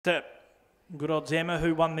Good odds Emma,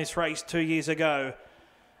 who won this race 2 years ago,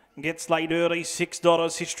 gets laid early.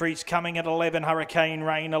 $6. History's coming at 11. Hurricane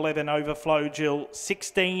Rain 11. Overflow Jill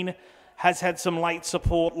 16. Has had some late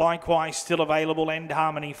support. Likewise still available. End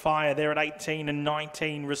Harmony Fire. They're at 18 and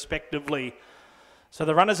 19 respectively. So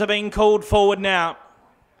the runners are being called forward now.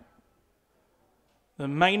 The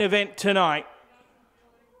main event tonight.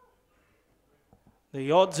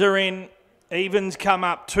 The odds are in. Evens come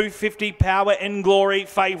up. 250 Power in Glory.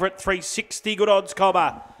 Favourite 360. Good odds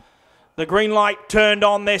Cobber. The green light turned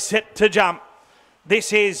on. They're set to jump.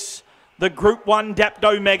 This is the Group 1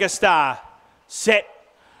 Dapto Megastar. Set.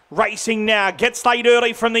 Racing now, gets laid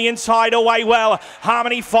early from the inside, away well.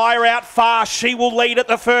 Harmony Fire out fast. She will lead at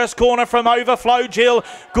the first corner from Overflow Jill.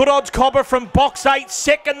 Good odds Cobber from box 8,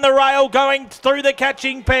 second the rail going through the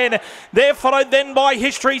catching pen. They're followed then by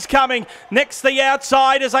History's Coming. Next the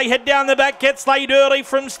outside as they head down the back, gets laid early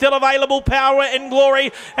from still available Power in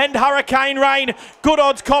Glory and Hurricane Rain. Good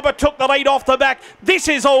odds Cobber took the lead off the back. This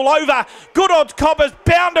is all over. Good odds Cobber's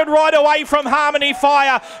bounded right away from Harmony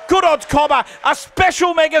Fire. Good odds Cobber, a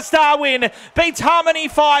special Megastar win, beats Harmony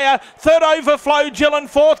Fire. Third Overflow Jill and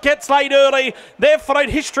fourth gets laid early. There followed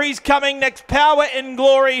History's Coming. Next Power in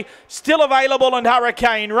Glory still available and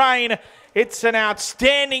Hurricane Rain. It's an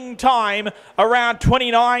outstanding time, around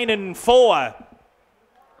 29 and 4.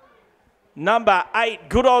 Number 8,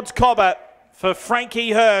 Good Odds Cobber for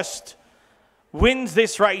Frankie Hurst, wins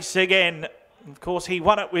this race again. Of course, he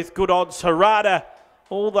won it with Good Odds Harada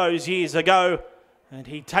all those years ago, and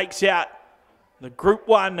he takes out the Group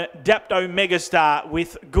 1 Dapto Megastar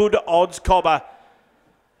with Good Odds Cobber.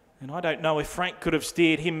 And I don't know if Frank could have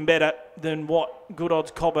steered him better than what Good Odds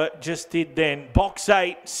Cobber just did then. Box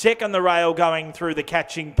 8, second the rail going through the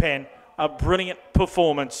catching pen. A brilliant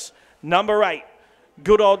performance. Number 8,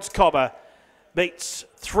 Good Odds Cobber beats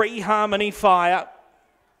 3 Harmony Fire.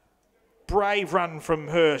 Brave run from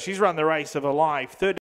her. She's run the race of her life. Third